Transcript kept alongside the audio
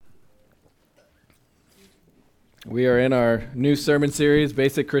We are in our new sermon series,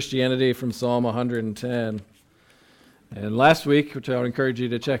 Basic Christianity from Psalm 110. And last week, which I would encourage you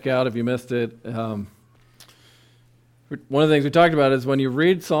to check out if you missed it, one of the things we talked about is when you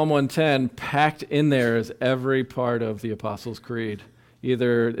read Psalm 110, packed in there is every part of the Apostles' Creed.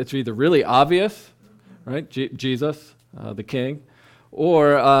 It's either really obvious, right, Jesus, the King,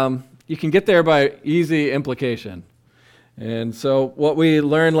 or you can get there by easy implication. And so what we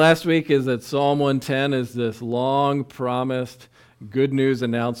learned last week is that Psalm 110 is this long promised good news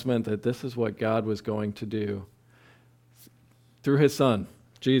announcement that this is what God was going to do through his son,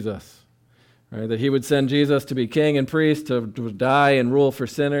 Jesus. Right? That he would send Jesus to be king and priest, to die and rule for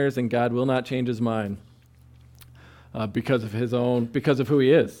sinners, and God will not change his mind because of who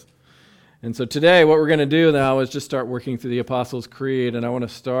he is. And so today what we're going to do now is just start working through the Apostles' Creed, and I want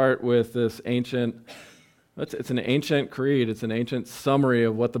to start with this it's an ancient creed. It's an ancient summary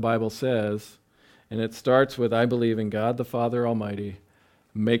of what the Bible says. And it starts with, I believe in God the Father Almighty,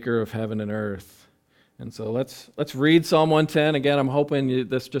 maker of heaven and earth. And so let's read Psalm 110. Again, I'm hoping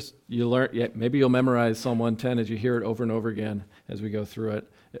maybe you'll memorize Psalm 110 as you hear it over and over again as we go through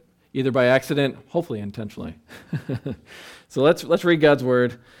it, either by accident, hopefully intentionally. So let's read God's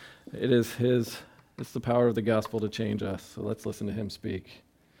word. It's the power of the gospel to change us. So let's listen to him speak.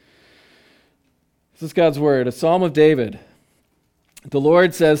 This is God's word, a psalm of David. The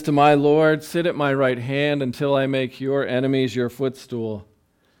Lord says to my Lord, sit at my right hand until I make your enemies your footstool.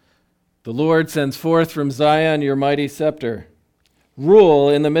 The Lord sends forth from Zion your mighty scepter. Rule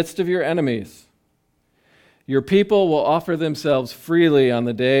in the midst of your enemies. Your people will offer themselves freely on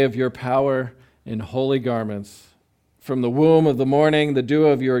the day of your power in holy garments. From the womb of the morning, the dew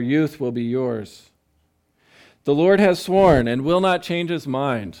of your youth will be yours. The Lord has sworn and will not change his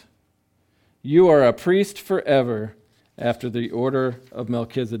mind. You are a priest forever after the order of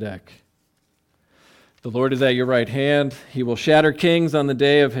Melchizedek. The Lord is at your right hand. He will shatter kings on the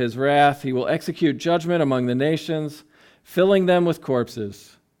day of his wrath. He will execute judgment among the nations, filling them with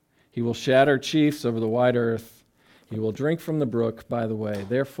corpses. He will shatter chiefs over the wide earth. He will drink from the brook by the way.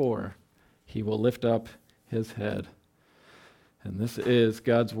 Therefore, he will lift up his head. And this is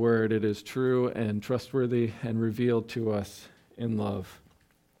God's word. It is true and trustworthy and revealed to us in love.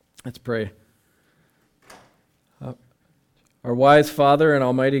 Let's pray. Our wise Father and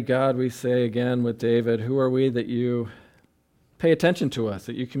Almighty God, we say again with David, who are we that you pay attention to us,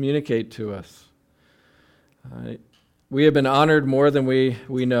 that you communicate to us? We have been honored more than we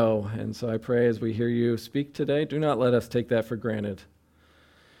know, and so I pray as we hear you speak today, do not let us take that for granted.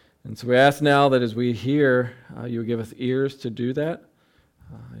 And so we ask now that as we hear, you would give us ears to do that.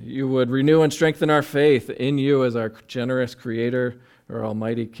 You would renew and strengthen our faith in you as our generous Creator, our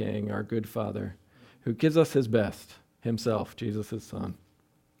Almighty King, our good Father, who gives us his best. Himself, Jesus, his Son.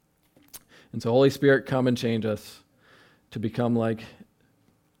 And so, Holy Spirit, come and change us to become like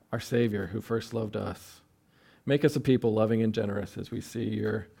our Savior who first loved us. Make us a people loving and generous as we see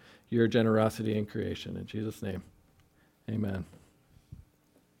your generosity in creation. In Jesus' name, amen.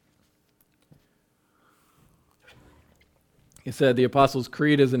 He said the Apostles'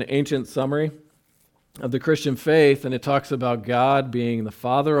 Creed is an ancient summary of the Christian faith, and it talks about God being the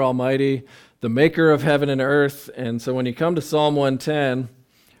Father Almighty, the maker of heaven and earth. And so when you come to Psalm 110,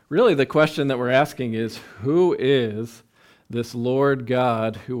 really the question that we're asking is, who is this Lord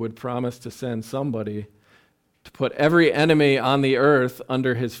God who would promise to send somebody to put every enemy on the earth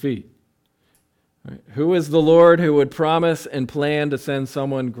under his feet? Right? Who is the Lord who would promise and plan to send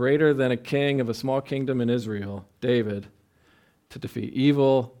someone greater than a king of a small kingdom in Israel, David, to defeat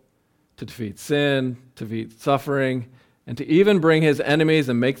evil, to defeat sin, to defeat suffering, and to even bring his enemies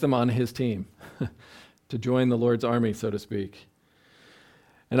and make them on his team, to join the Lord's army, so to speak.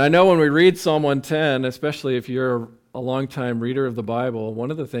 And I know when we read Psalm 110, especially if you're a longtime reader of the Bible, one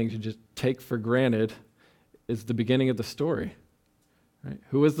of the things you just take for granted is the beginning of the story. Right?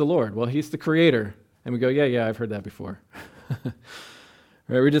 Who is the Lord? Well, he's the Creator. And we go, yeah, I've heard that before.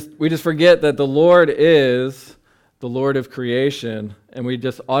 Right? We just forget that the Lord is the Lord of creation, and we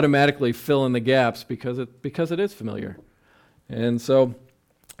just automatically fill in the gaps because it is familiar. And so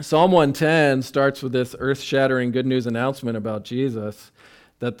Psalm 110 starts with this earth-shattering good news announcement about Jesus,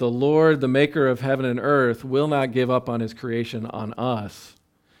 that the Lord, the maker of heaven and earth, will not give up on his creation on us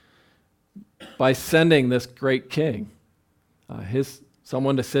by sending this great king,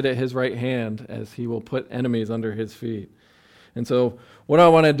 someone to sit at his right hand as he will put enemies under his feet. And so what I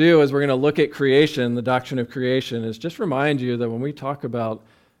want to do is we're going to look at creation, the doctrine of creation, is just remind you that when we talk about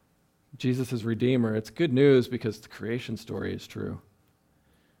Jesus as Redeemer, it's good news because the creation story is true.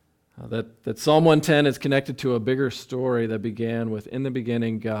 That Psalm 110 is connected to a bigger story that began with, in the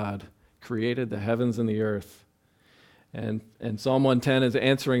beginning, God created the heavens and the earth. And Psalm 110 is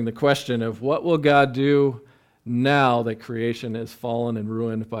answering the question of what will God do now that creation is fallen and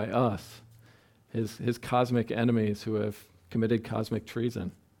ruined by us, his cosmic enemies who have committed cosmic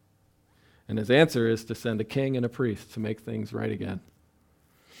treason. And his answer is to send a king and a priest to make things right again.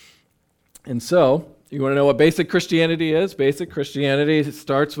 And so, you want to know what basic Christianity is? Basic Christianity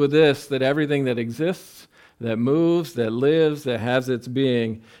starts with this, that everything that exists, that moves, that lives, that has its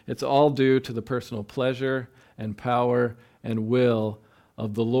being, it's all due to the personal pleasure and power and will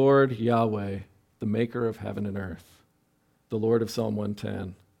of the Lord Yahweh, the maker of heaven and earth, the Lord of Psalm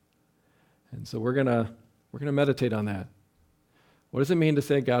 110. And so we're gonna meditate on that. What does it mean to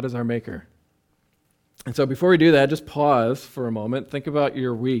say God is our maker? And so before we do that, just pause for a moment. Think about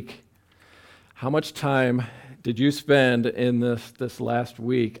your week. How much time did you spend in this last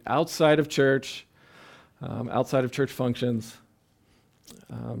week outside of church functions?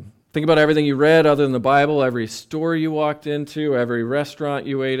 Think about everything you read other than the Bible, every store you walked into, every restaurant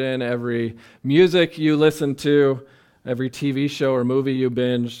you ate in, every music you listened to, every TV show or movie you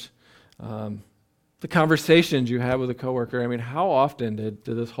binged, the conversations you had with a coworker. I mean, how often did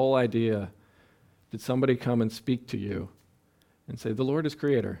this whole idea, did somebody come and speak to you and say, the Lord is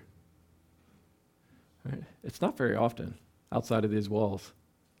creator? Right? It's not very often outside of these walls,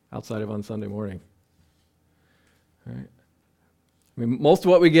 outside of on Sunday morning. Right? I mean, most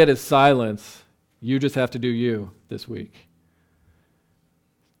of what we get is silence. You just have to do you this week.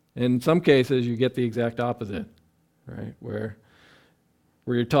 In some cases, you get the exact opposite, right? Where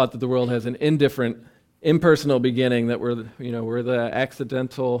you're taught that the world has an indifferent, impersonal beginning, that we're the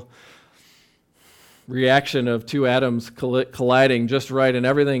accidental reaction of two atoms colliding just right, and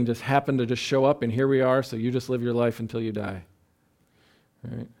everything just happened to just show up, and here we are, so you just live your life until you die.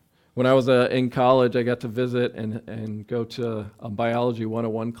 Right? When I was in college, I got to visit and go to a biology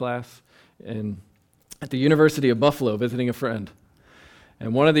 101 class at the University of Buffalo, visiting a friend.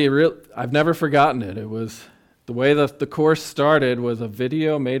 And one of I've never forgotten it. It was the way the course started was a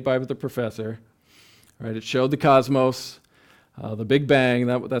video made by the professor. Right? It showed the cosmos, the Big Bang.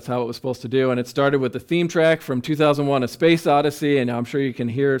 That's how it was supposed to do. And it started with the theme track from 2001: A Space Odyssey. And I'm sure you can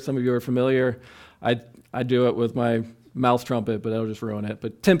hear, some of you are familiar. I do it with my mouth trumpet, but that'll just ruin it.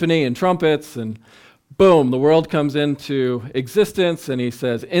 But timpani and trumpets, and boom, the world comes into existence, and he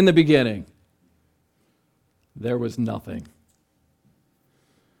says, in the beginning, there was nothing.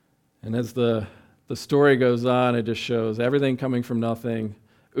 And as the story goes on, it just shows everything coming from nothing,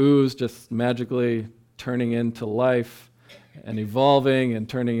 ooze just magically turning into life, and evolving and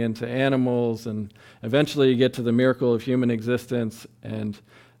turning into animals, and eventually you get to the miracle of human existence, and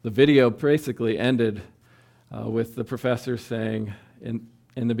the video basically ended with the professor saying,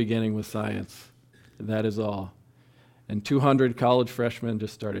 in the beginning was science. And that is all. And 200 college freshmen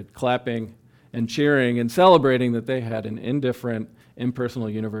just started clapping and cheering and celebrating that they had an indifferent, impersonal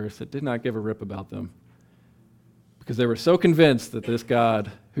universe that did not give a rip about them, because they were so convinced that this God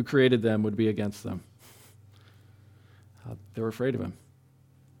who created them would be against them. They were afraid of him.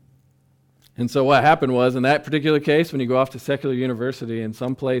 And so what happened was, in that particular case, when you go off to secular university in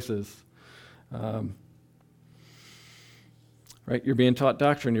some places, right, you're being taught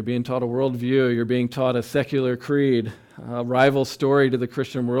doctrine, you're being taught a worldview, you're being taught a secular creed, a rival story to the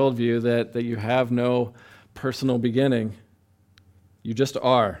Christian worldview that you have no personal beginning. You just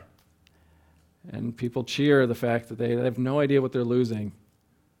are. And people cheer the fact that they have no idea what they're losing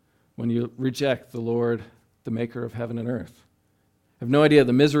when you reject the Lord, the maker of heaven and earth. Have no idea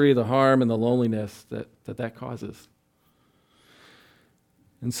the misery, the harm, and the loneliness that causes.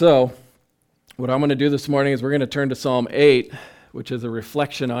 And so, what I'm going to do this morning is we're going to turn to Psalm 8, which is a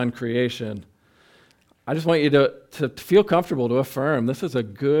reflection on creation. I just want you to feel comfortable, to affirm this is a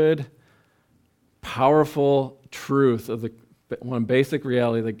good, powerful truth of the one basic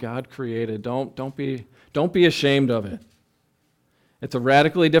reality that God created. Don't be ashamed of it. It's a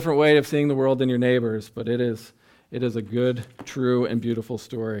radically different way of seeing the world than your neighbors, but it is a good, true, and beautiful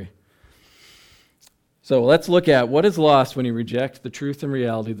story. So let's look at what is lost when you reject the truth and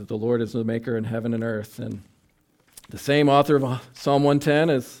reality that the Lord is the maker in heaven and earth. And the same author of Psalm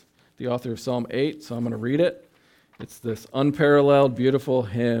 110 is the author of Psalm 8, so I'm going to read it. It's this unparalleled, beautiful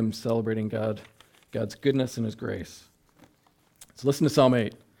hymn celebrating God's goodness and his grace. So listen to Psalm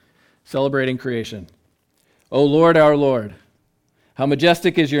 8, celebrating creation. O Lord, our Lord, how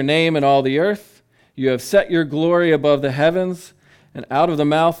majestic is your name in all the earth. You have set your glory above the heavens, and out of the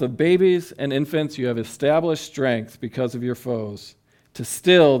mouth of babies and infants you have established strength because of your foes, to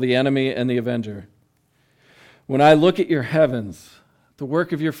still the enemy and the avenger. When I look at your heavens, the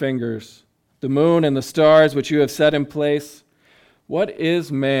work of your fingers, the moon and the stars which you have set in place, what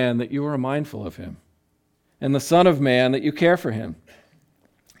is man that you are mindful of him? and the Son of Man that you care for him.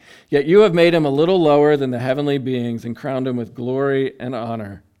 Yet you have made him a little lower than the heavenly beings and crowned him with glory and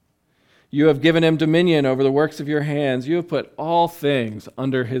honor. You have given him dominion over the works of your hands. You have put all things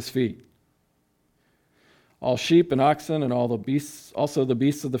under his feet. All sheep and oxen and all the beasts, also the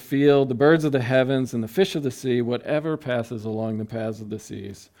beasts of the field, the birds of the heavens and the fish of the sea, whatever passes along the paths of the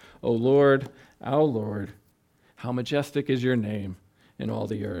seas. O Lord, our Lord, how majestic is your name in all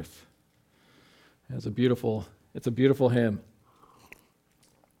the earth. It's a beautiful hymn.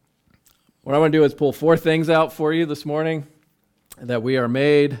 What I want to do is pull 4 things out for you this morning: that we are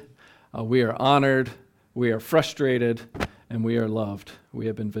made, we are honored, we are frustrated, and we are loved. We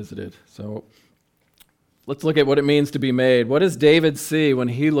have been visited. So let's look at what it means to be made. What does David see when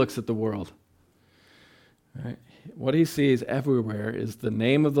he looks at the world? Right? What he sees everywhere is the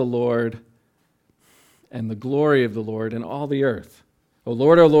name of the Lord and the glory of the Lord in all the earth. O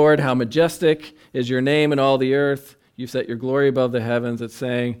Lord, how majestic is your name in all the earth. You set your glory above the heavens. It's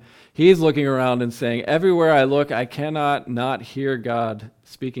saying, he's looking around and saying, everywhere I look, I cannot not hear God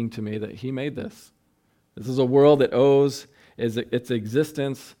speaking to me that he made this. This is a world that owes its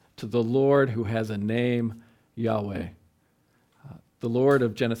existence to the Lord who has a name, Yahweh, the Lord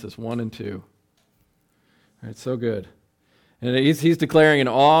of Genesis 1 and 2. It's so good. And he's declaring in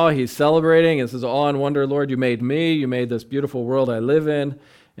awe, he's celebrating. This is awe and wonder, Lord, you made me, you made this beautiful world I live in.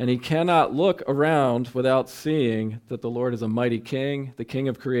 And he cannot look around without seeing that the Lord is a mighty king, the king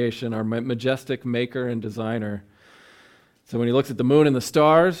of creation, our majestic maker and designer. So when he looks at the moon and the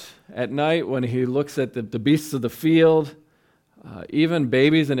stars at night, when he looks at the beasts of the field, even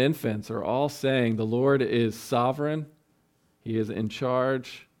babies and infants are all saying the Lord is sovereign, he is in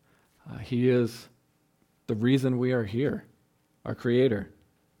charge, he is the reason we are here, our creator.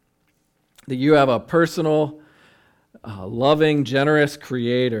 That you have a personal, loving, generous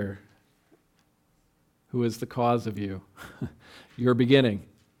creator who is the cause of you, your beginning.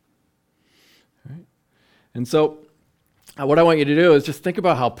 Right? And so what I want you to do is just think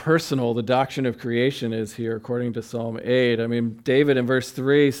about how personal the doctrine of creation is here according to Psalm 8. I mean, David in verse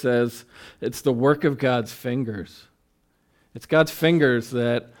 3 says it's the work of God's fingers. It's God's fingers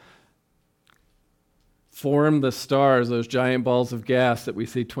that form the stars, those giant balls of gas that we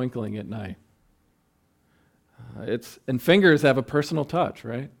see twinkling at night. And fingers have a personal touch,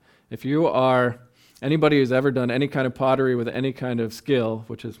 right? If you are anybody who's ever done any kind of pottery with any kind of skill,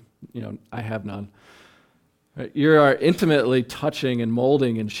 which is, I have none, right? You are intimately touching and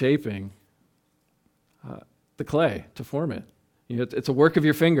molding and shaping the clay to form it. It's a work of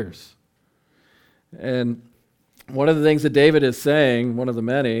your fingers. And one of the things that David is saying, one of the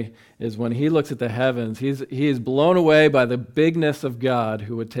many, is when he looks at the heavens, he is blown away by the bigness of God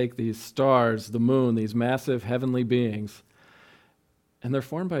who would take these stars, the moon, these massive heavenly beings, and they're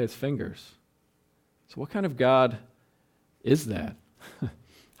formed by his fingers. So what kind of God is that?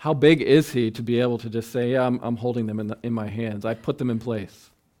 How big is he to be able to just say, yeah, I'm holding them in my hands. I put them in place.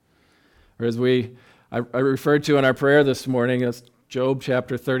 Or as I referred to in our prayer this morning, as Job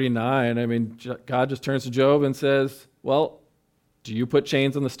chapter 39, I mean, God just turns to Job and says, well, do you put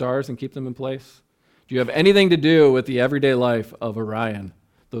chains on the stars and keep them in place? Do you have anything to do with the everyday life of Orion,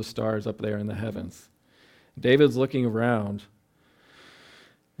 those stars up there in the heavens? David's looking around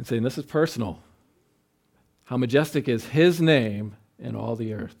and saying, this is personal. How majestic is his name in all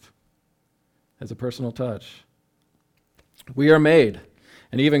the earth. Has a personal touch. We are made.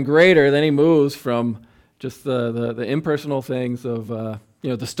 And even greater, then he moves from just the impersonal things of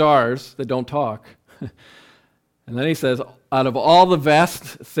the stars that don't talk. And then he says, out of all the vast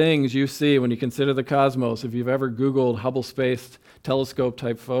things you see when you consider the cosmos, if you've ever Googled Hubble Space Telescope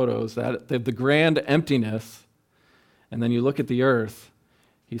type photos, that the grand emptiness, and then you look at the earth,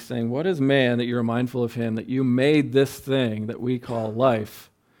 he's saying, what is man that you're mindful of him, that you made this thing that we call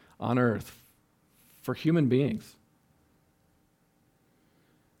life on earth for human beings?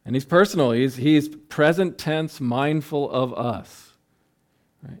 And he's personal. He's present tense mindful of us.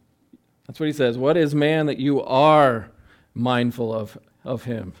 Right? That's what he says. What is man that you are mindful of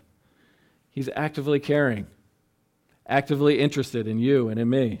him? He's actively caring, actively interested in you and in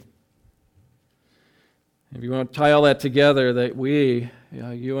me. If you want to tie all that together, that we,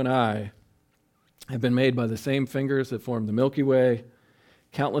 you and I, have been made by the same fingers that formed the Milky Way,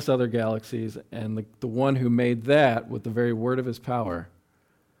 countless other galaxies, and the one who made that with the very word of his power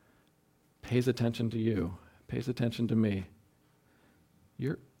pays attention to you, pays attention to me.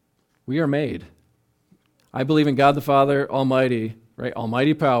 We are made. I believe in God the Father Almighty, right?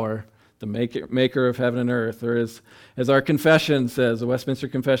 Almighty power, the maker of heaven and earth. Or as our confession says, the Westminster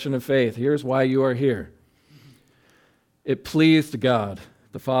Confession of Faith, here's why you are here. It pleased God,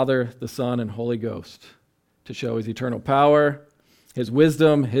 the Father, the Son, and Holy Ghost, to show his eternal power, his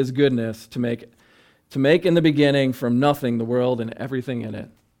wisdom, his goodness, to make in the beginning from nothing the world and everything in it.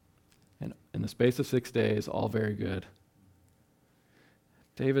 And in the space of 6 days, all very good.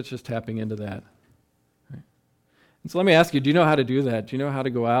 David's just tapping into that. Right? And so let me ask you, do you know how to do that? Do you know how to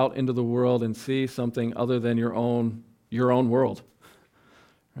go out into the world and see something other than your own world?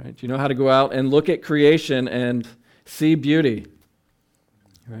 Right? Do you know how to go out and look at creation and see beauty?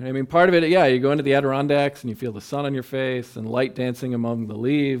 Right? I mean, part of it, yeah, you go into the Adirondacks and you feel the sun on your face and light dancing among the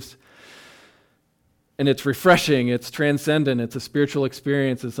leaves. And it's refreshing, it's transcendent, it's a spiritual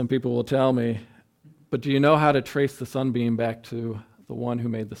experience, as some people will tell me. But do you know how to trace the sunbeam back to the one who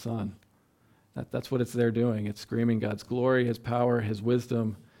made the sun? That's what it's there doing. It's screaming God's glory, his power, his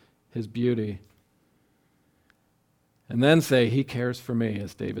wisdom, his beauty. And then say, he cares for me,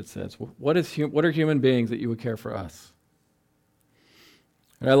 as David says. What are human beings that you would care for us?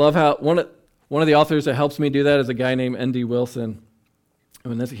 And I love how one of the authors that helps me do that is a guy named N.D. Wilson.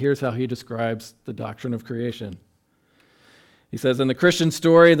 And here's how he describes the doctrine of creation. He says, in the Christian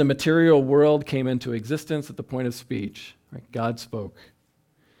story, the material world came into existence at the point of speech. Right? God spoke.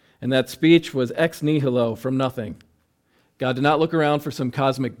 And that speech was ex nihilo, from nothing. God did not look around for some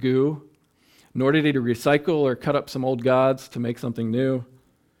cosmic goo, nor did he recycle or cut up some old gods to make something new.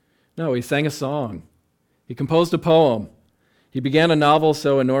 No, he sang a song. He composed a poem. He began a novel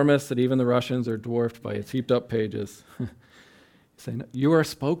so enormous that even the Russians are dwarfed by its heaped up pages. Saying, you are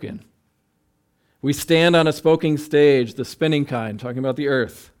spoken. We stand on a spoken stage, the spinning kind, talking about the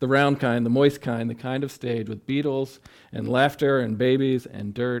earth, the round kind, the moist kind, the kind of stage with beetles and laughter and babies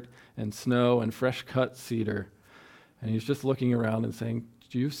and dirt and snow and fresh cut cedar. And he's just looking around and saying,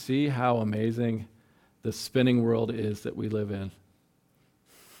 do you see how amazing the spinning world is that we live in?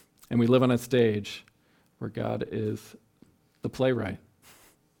 And we live on a stage where God is the playwright.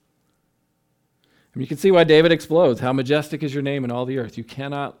 And you can see why David explodes. How majestic is your name in all the earth. You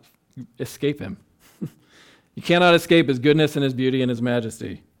cannot escape him. You cannot escape his goodness and his beauty and his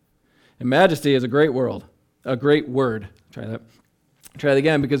majesty. And majesty is a great word. Try that. Try it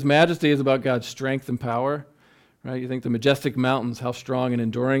again, because majesty is about God's strength and power. Right? You think the majestic mountains, how strong and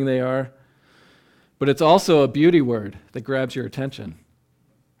enduring they are. But it's also a beauty word that grabs your attention.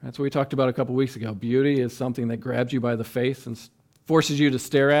 That's what we talked about a couple weeks ago. Beauty is something that grabs you by the face and forces you to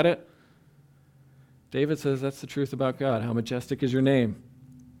stare at it. David says that's the truth about God. How majestic is your name.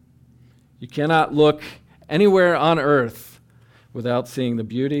 You cannot look anywhere on earth without seeing the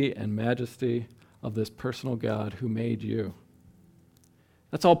beauty and majesty of this personal God who made you.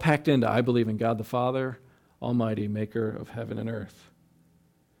 That's all packed into, I believe in God the Father, Almighty, maker of heaven and earth.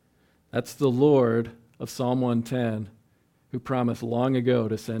 That's the Lord of Psalm 110 who promised long ago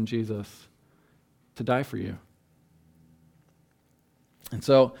to send Jesus to die for you. And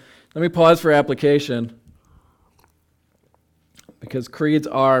so, let me pause for application, because creeds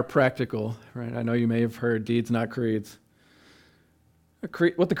are practical, right? I know you may have heard deeds, not creeds.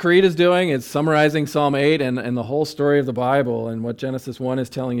 What the creed is doing is summarizing Psalm 8 and the whole story of the Bible, and what Genesis 1 is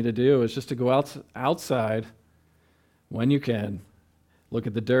telling you to do is just to go outside when you can. Look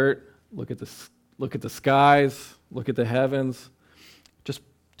at the dirt, look at the skies, look at the heavens.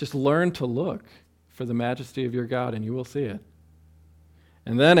 Just learn to look for the majesty of your God, and you will see it.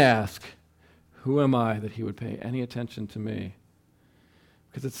 And then ask, who am I that he would pay any attention to me?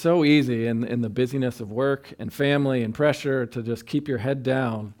 Because it's so easy in the busyness of work and family and pressure to just keep your head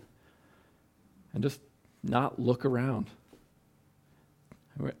down and just not look around.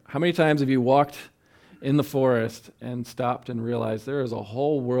 How many times have you walked in the forest and stopped and realized there is a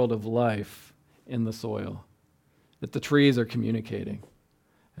whole world of life in the soil that the trees are communicating,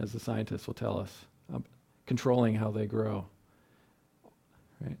 as the scientists will tell us, controlling how they grow?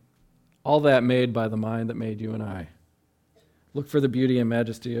 Right? All that made by the mind that made you and I. Look for the beauty and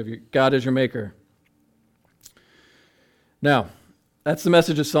majesty of your God as your maker. Now, that's the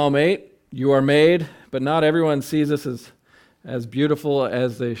message of Psalm 8. You are made, but not everyone sees us as beautiful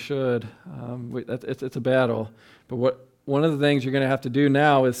as they should. It's a battle. But one of the things you're going to have to do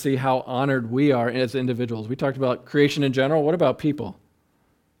now is see how honored we are as individuals. We talked about creation in general. What about people?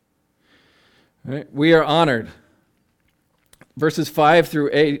 Right? We are honored. Verses 5 through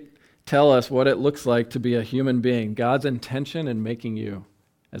 8 tell us what it looks like to be a human being, God's intention in making you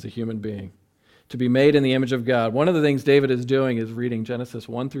as a human being, to be made in the image of God. One of the things David is doing is reading Genesis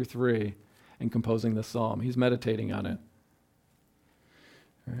 1 through 3 and composing this psalm. He's meditating on it.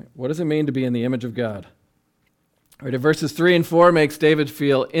 All right. What does it mean to be in the image of God? All right, verses 3 and 4 makes David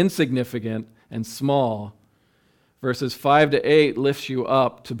feel insignificant and small. Verses 5 to 8 lifts you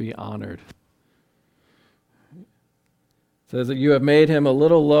up to be honored. says that you have made him a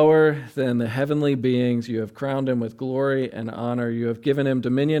little lower than the heavenly beings. You have crowned him with glory and honor. You have given him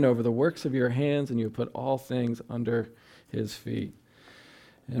dominion over the works of your hands, and you have put all things under his feet.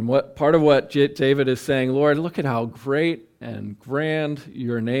 And part of what David is saying, Lord, look at how great and grand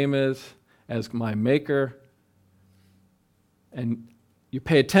your name is as my maker. And you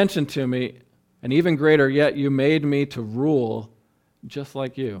pay attention to me, and even greater yet, you made me to rule just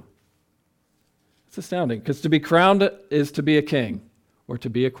like you. It's astounding, because to be crowned is to be a king or to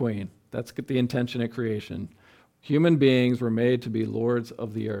be a queen. That's the intention at creation. Human beings were made to be lords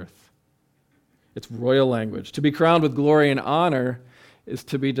of the earth. It's royal language. To be crowned with glory and honor is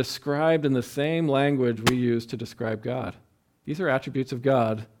to be described in the same language we use to describe God. These are attributes of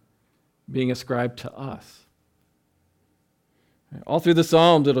God being ascribed to us. All through the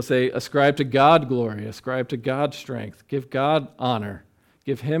Psalms, it'll say, ascribe to God glory, ascribe to God strength, give God honor,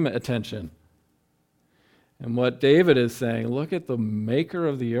 give him attention. And what David is saying, look at the maker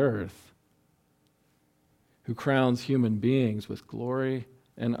of the earth who crowns human beings with glory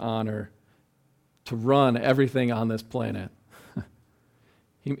and honor to run everything on this planet.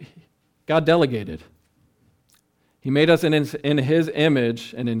 God delegated. He made us in his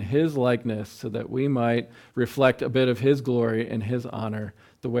image and in his likeness so that we might reflect a bit of his glory and his honor,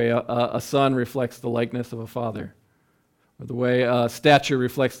 the way a son reflects the likeness of a father, or the way a statue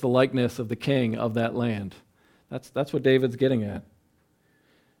reflects the likeness of the king of that land. That's what David's getting at.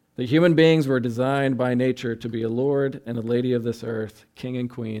 The human beings were designed by nature to be a lord and a lady of this earth, king and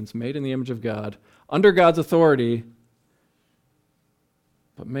queens, made in the image of God, under God's authority.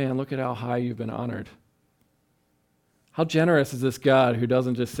 But man, look at how high you've been honored. How generous is this God who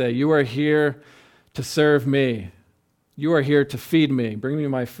doesn't just say, you are here to serve me. You are here to feed me. Bring me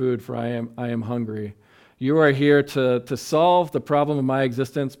my food, for I am hungry. You are here to solve the problem of my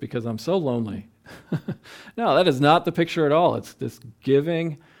existence because I'm so lonely. No, that is not the picture at all. It's this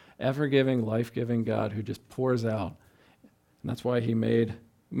giving, ever-giving, life-giving God who just pours out. And that's why he made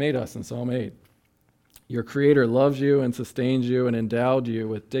us in Psalm 8. Your Creator loves you and sustains you and endowed you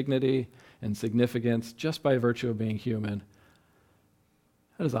with dignity and significance just by virtue of being human.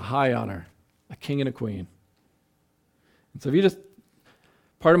 That is a high honor, a king and a queen. And so if you just,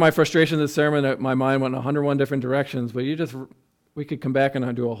 part of my frustration of this sermon, my mind went in 101 different directions, but we could come back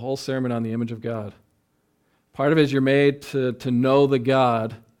and do a whole sermon on the image of God. Part of it is you're made to know the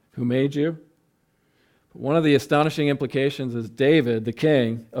God who made you. But one of the astonishing implications is David, the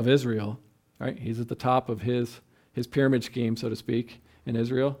king of Israel, right? He's at the top of his pyramid scheme, so to speak, in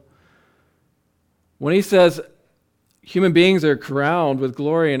Israel. When he says human beings are crowned with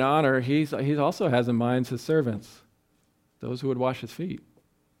glory and honor, he also has in mind his servants, those who would wash his feet,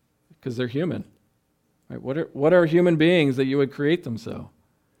 because they're human. Right? What are human beings that you would create them so?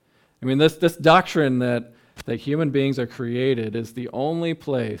 I mean, this doctrine that human beings are created is the only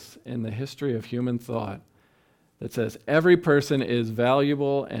place in the history of human thought that says every person is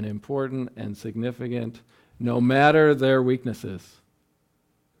valuable and important and significant, no matter their weaknesses,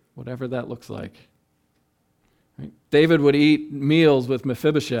 whatever that looks like. Right? David would eat meals with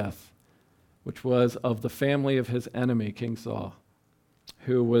Mephibosheth, which was of the family of his enemy, King Saul,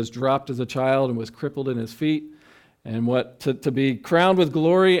 who was dropped as a child and was crippled in his feet. And to be crowned with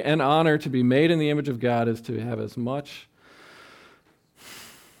glory and honor, to be made in the image of God, is to have as much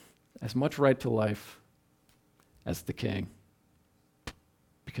right to life as the king,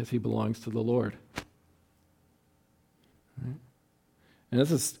 because he belongs to the Lord. Right? And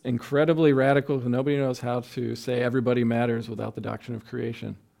this is incredibly radical, because nobody knows how to say everybody matters without the doctrine of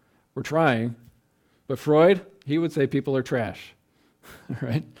creation. We're trying, but Freud, he would say people are trash.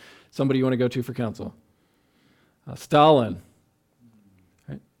 Right? Somebody you want to go to for counsel. Stalin,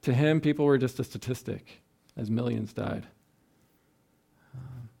 right? To him, people were just a statistic, as millions died.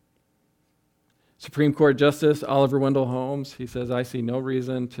 Supreme Court Justice Oliver Wendell Holmes, he says, I see no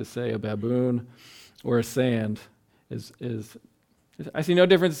reason to say a baboon or a sand I see no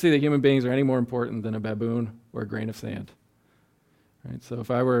difference to see that human beings are any more important than a baboon or a grain of sand. Right? So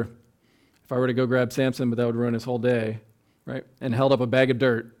if I were to go grab Samson, but that would ruin his whole day, right? And held up a bag of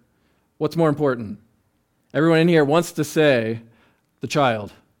dirt, what's more important? Everyone in here wants to say the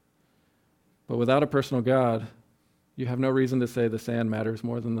child. But without a personal God, you have no reason to say the sand matters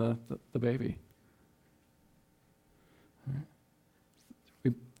more than the baby.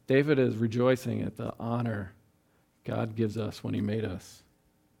 Right? David is rejoicing at the honor God gives us when he made us.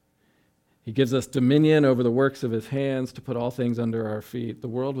 He gives us dominion over the works of his hands to put all things under our feet. The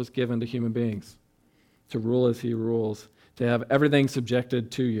world was given to human beings to rule as he rules, to have everything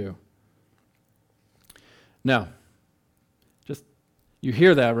subjected to you. Now, just you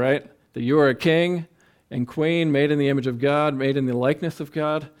hear that, right? That you are a king, and queen, made in the image of God, made in the likeness of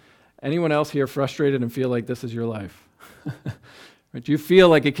God. Anyone else here frustrated and feel like this is your life? Right? Do you feel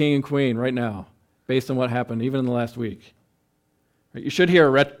like a king and queen right now, based on what happened, even in the last week? Right? You should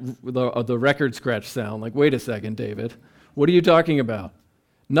hear the record scratch sound, like, wait a second, David, what are you talking about?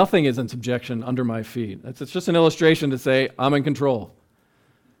 Nothing is in subjection under my feet. It's just an illustration to say, I'm in control.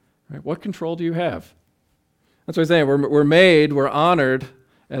 Right? What control do you have? That's what I'm saying. We're made, we're honored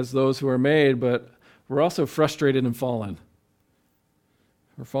as those who are made, but we're also frustrated and fallen.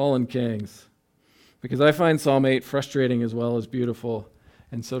 We're fallen kings. Because I find Psalm 8 frustrating as well as beautiful,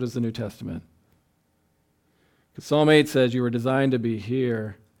 and so does the New Testament. Because Psalm 8 says you were designed to be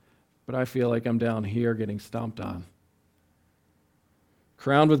here, but I feel like I'm down here getting stomped on.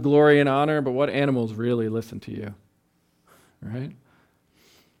 Crowned with glory and honor, but what animals really listen to you? Right?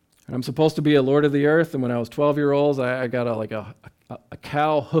 And I'm supposed to be a lord of the earth, and when I was 12 years old, I got a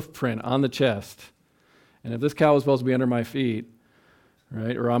cow hoof print on the chest. And if this cow was supposed to be under my feet,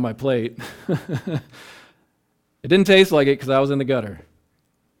 right, or on my plate, it didn't taste like it because I was in the gutter.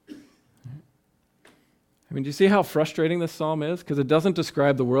 I mean, do you see how frustrating this psalm is? Because it doesn't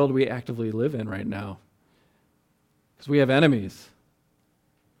describe the world we actively live in right now. Because we have enemies.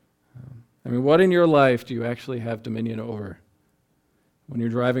 I mean, what in your life do you actually have dominion over? When you're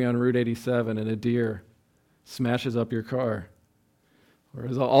driving on Route 87 and a deer smashes up your car? Or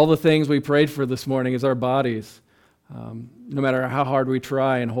is all the things we prayed for this morning is our bodies, no matter how hard we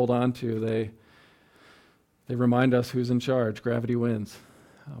try and hold on to, they remind us who's in charge. Gravity wins.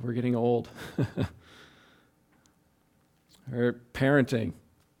 We're getting old. Or parenting.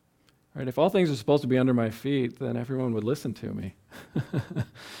 Right? If all things are supposed to be under my feet, then everyone would listen to me.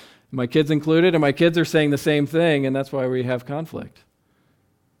 My kids included, and my kids are saying the same thing, and that's why we have conflict.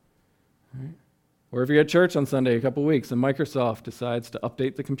 Right? Or if you're at church on Sunday a couple weeks and Microsoft decides to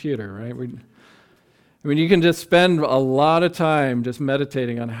update the computer, right? I mean, you can just spend a lot of time just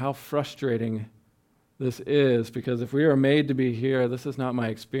meditating on how frustrating this is, because if we are made to be here, this is not my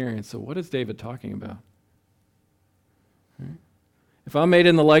experience. So what is David talking about? Right? If I'm made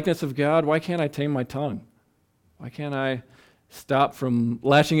in the likeness of God, why can't I tame my tongue? Why can't I stop from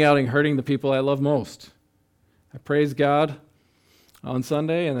lashing out and hurting the people I love most? I praise God on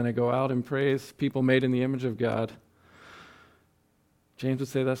Sunday, and then I go out and praise people made in the image of God. James would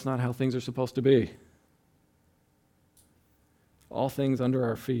say that's not how things are supposed to be. All things under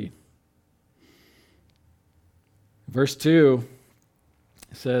our feet. Verse 2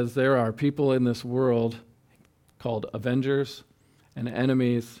 says there are people in this world called avengers and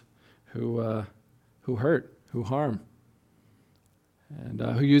enemies who hurt, who harm, and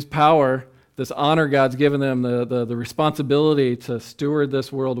who use power, this honor God's given them, the responsibility to steward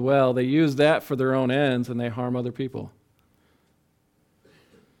this world well. They use that for their own ends, and they harm other people.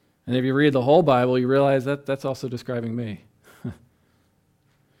 And if you read the whole Bible, you realize that that's also describing me.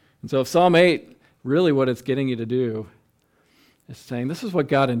 And so if Psalm 8, really what it's getting you to do is saying, this is what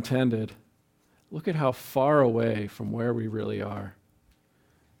God intended. Look at how far away from where we really are.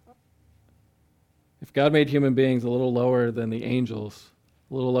 If God made human beings a little lower than the angels,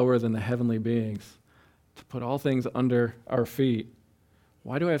 a little lower than the heavenly beings, to put all things under our feet,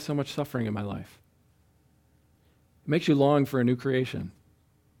 why do I have so much suffering in my life? It makes you long for a new creation,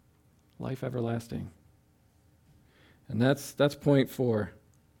 life everlasting. And that's point 4.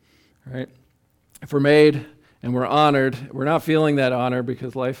 Right? If we're made and we're honored, we're not feeling that honor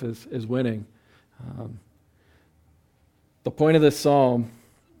because life is winning. The point of this psalm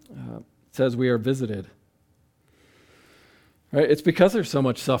says we are visited. Right? It's because there's so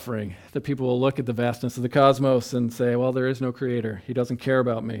much suffering that people will look at the vastness of the cosmos and say, well, there is no creator. He doesn't care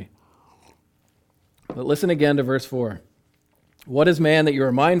about me. But listen again to verse 4. What is man that you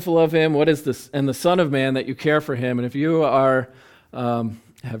are mindful of him? What is this, and the Son of Man that you care for him? And if you are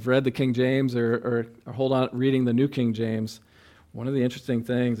have read the King James or hold on reading the New King James, one of the interesting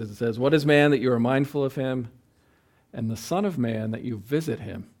things is it says, what is man that you are mindful of him, and the Son of Man that you visit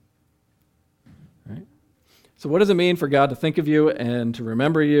him? Right? So what does it mean for God to think of you and to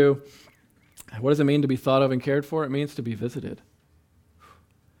remember you? What does it mean to be thought of and cared for? It means to be visited.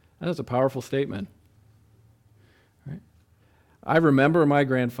 That is a powerful statement. Right? I remember my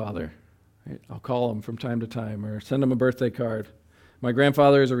grandfather. Right? I'll call him from time to time or send him a birthday card. My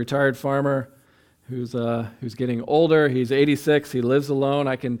grandfather is a retired farmer who's getting older. He's 86. He lives alone.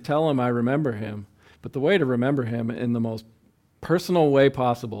 I can tell him I remember him. But the way to remember him in the most personal way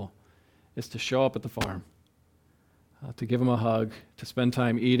possible is to show up at the farm, to give him a hug, to spend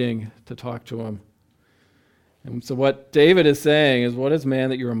time eating, to talk to him. And so what David is saying is, what is man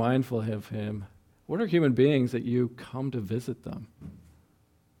that you are mindful of him? What are human beings that you come to visit them?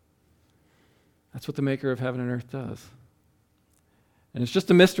 That's what the maker of heaven and earth does. And it's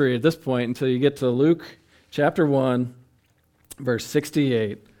just a mystery at this point until you get to Luke chapter 1, verse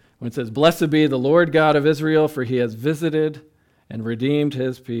 68, when it says, "Blessed be the Lord God of Israel, for he has visited and redeemed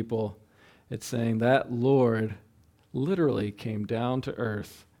his people." It's saying that Lord literally came down to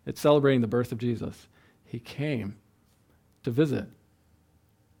earth. It's celebrating the birth of Jesus. He came to visit.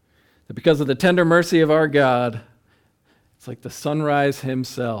 That because of the tender mercy of our God, it's like the sunrise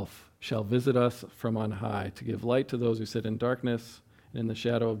himself shall visit us from on high to give light to those who sit in darkness and in the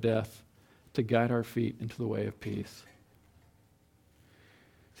shadow of death, to guide our feet into the way of peace.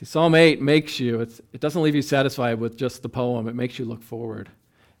 See, Psalm 8 makes you, it doesn't leave you satisfied with just the poem, it makes you look forward.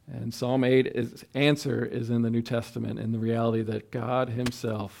 And Psalm 8's answer is in the New Testament, in the reality that God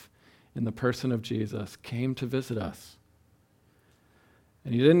himself, in the person of Jesus, came to visit us.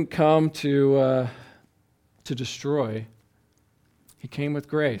 And he didn't come to destroy. He came with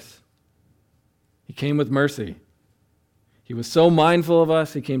grace. He came with mercy. He was so mindful of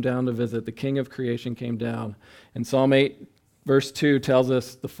us, he came down to visit. The King of creation came down. And Psalm 8, verse 2 tells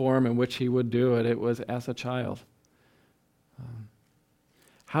us the form in which he would do it. It was as a child.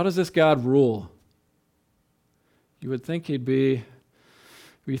 How does this God rule? You would think he'd be,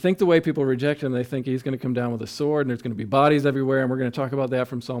 you think the way people reject him, they think he's going to come down with a sword and there's going to be bodies everywhere, and we're going to talk about that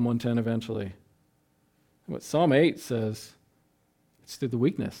from Psalm 110 eventually. What Psalm 8 says, it's through the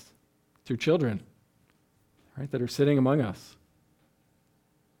weakness, through children, right, that are sitting among us.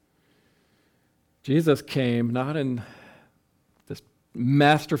 Jesus came not in this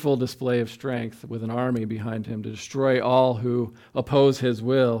masterful display of strength with an army behind him to destroy all who oppose his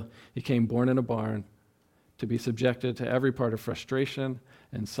will. He came born in a barn to be subjected to every part of frustration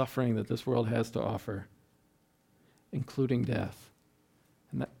and suffering that this world has to offer, including death.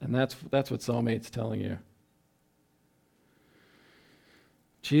 And that's what Psalm 8's telling you.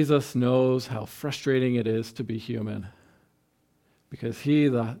 Jesus knows how frustrating it is to be human because he,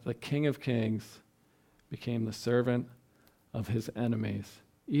 the King of Kings, became the servant of his enemies,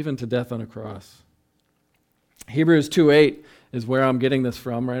 even to death on a cross. Hebrews 2:8 is where I'm getting this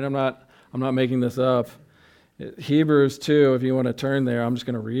from, right? I'm not making this up. Hebrews 2, if you want to turn there, I'm just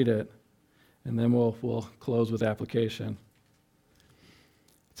going to read it, and then we'll close with application.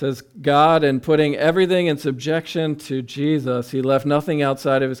 It says, God, in putting everything in subjection to Jesus, he left nothing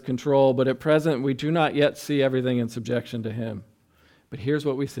outside of his control, but at present we do not yet see everything in subjection to him. But here's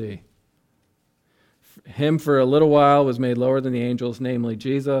what we see. Him for a little while was made lower than the angels, namely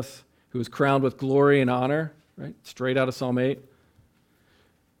Jesus, who was crowned with glory and honor, right? Straight out of Psalm 8.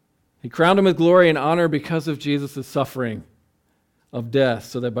 He crowned him with glory and honor because of Jesus' suffering of death,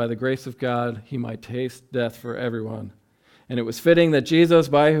 so that by the grace of God he might taste death for everyone. And it was fitting that Jesus,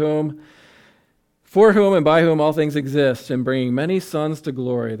 for whom and by whom all things exist, in bringing many sons to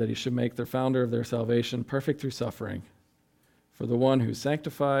glory, that he should make the founder of their salvation perfect through suffering. For the one who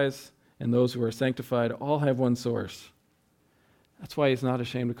sanctifies and those who are sanctified all have one source. That's why he's not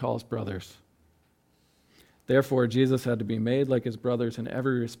ashamed to call us brothers. Therefore, Jesus had to be made like his brothers in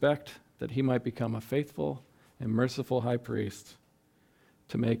every respect, that he might become a faithful and merciful high priest,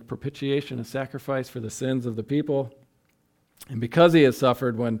 to make propitiation a sacrifice for the sins of the people. And because he has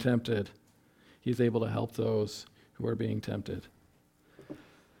suffered when tempted, he's able to help those who are being tempted.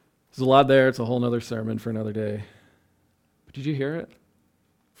 There's a lot there. It's a whole other sermon for another day. But did you hear it?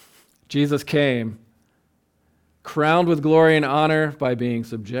 Jesus came, crowned with glory and honor by being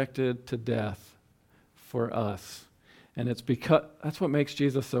subjected to death for us. And it's because that's what makes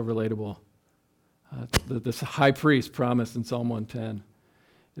Jesus so relatable. This high priest promised in Psalm 110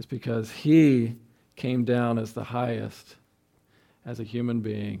 is because he came down as the highest, as a human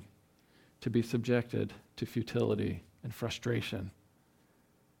being, to be subjected to futility and frustration.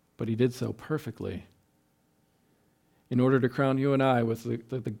 But he did so perfectly in order to crown you and I with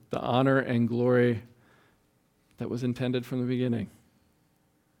the honor and glory that was intended from the beginning.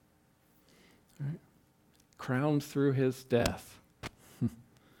 All right? Crowned through his death.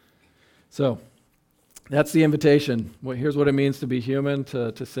 So, that's the invitation. Here's what it means to be human,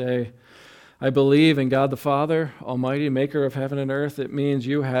 to say, I believe in God the Father, Almighty, maker of heaven and earth. It means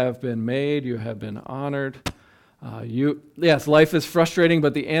you have been made, you have been honored. Yes, life is frustrating,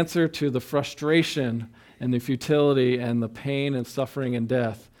 but the answer to the frustration and the futility and the pain and suffering and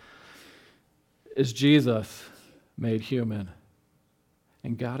death is Jesus made human.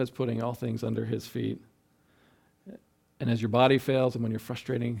 And God is putting all things under his feet. And as your body fails and when you're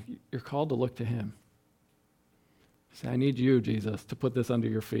frustrating, you're called to look to him. Say, I need you, Jesus, to put this under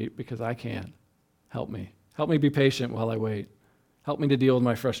your feet because I can't. Help me. Help me be patient while I wait. Help me to deal with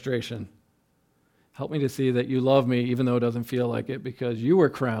my frustration. Help me to see that you love me even though it doesn't feel like it because you were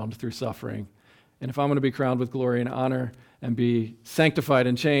crowned through suffering And if I'm going to be crowned with glory and honor and be sanctified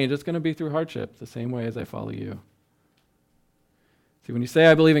and changed, it's going to be through hardship, the same way as I follow you. See, when you say,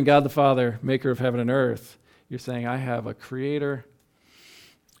 I believe in God the Father, maker of heaven and earth, you're saying, I have a creator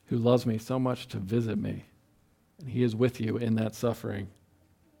who loves me so much to visit me. And he is with you in that suffering.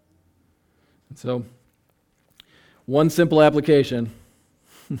 And so, one simple application.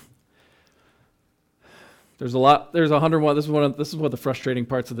 There's 101. This is one of the frustrating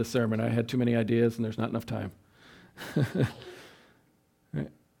parts of this sermon. I had too many ideas and there's not enough time. Right.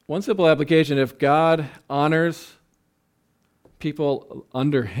 One simple application: if God honors people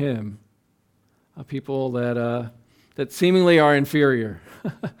under him, people that seemingly are inferior,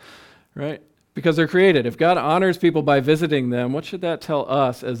 right? Because they're created. If God honors people by visiting them, what should that tell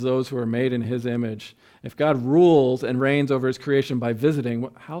us as those who are made in his image? If God rules and reigns over his creation by visiting,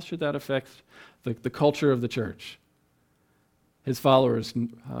 how should that affect the culture of the church? His followers,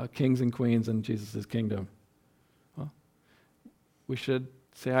 kings and queens in Jesus' kingdom. Well, we should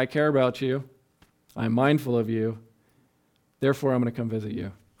say, I care about you. I'm mindful of you. Therefore, I'm going to come visit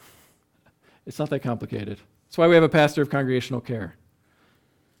you. It's not that complicated. That's why we have a pastor of congregational care.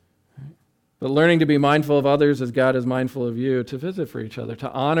 But learning to be mindful of others as God is mindful of you, to visit for each other,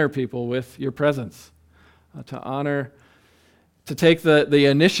 to honor people with your presence, to take the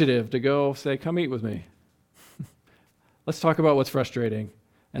initiative to go say, come eat with me. Let's talk about what's frustrating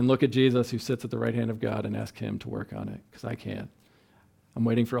and look at Jesus who sits at the right hand of God and ask him to work on it, because I can't. I'm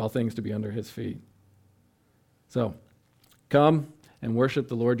waiting for all things to be under his feet. So, come and worship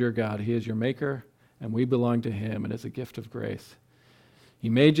the Lord your God. He is your maker, and we belong to him, and it's a gift of grace. He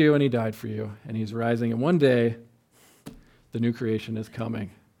made you and he died for you, and he's rising, and one day the new creation is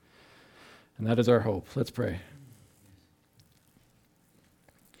coming. And that is our hope. Let's pray.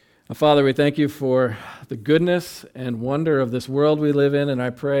 Father, we thank you for the goodness and wonder of this world we live in, and I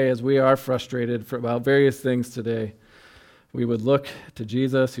pray as we are frustrated about various things today, we would look to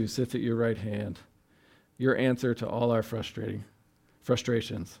Jesus who sits at your right hand, your answer to all our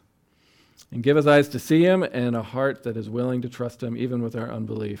frustrations. And give us eyes to see him and a heart that is willing to trust him even with our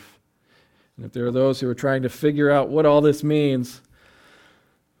unbelief. And if there are those who are trying to figure out what all this means,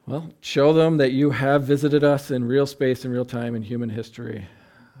 well, show them that you have visited us in real space and real time in human history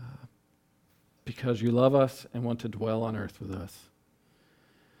because you love us and want to dwell on earth with us.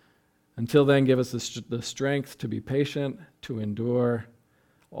 Until then, give us the strength to be patient, to endure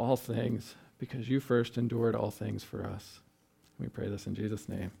all things, because you first endured all things for us. We pray this in Jesus'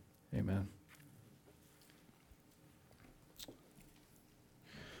 name. Amen.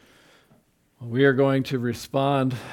 We are going to respond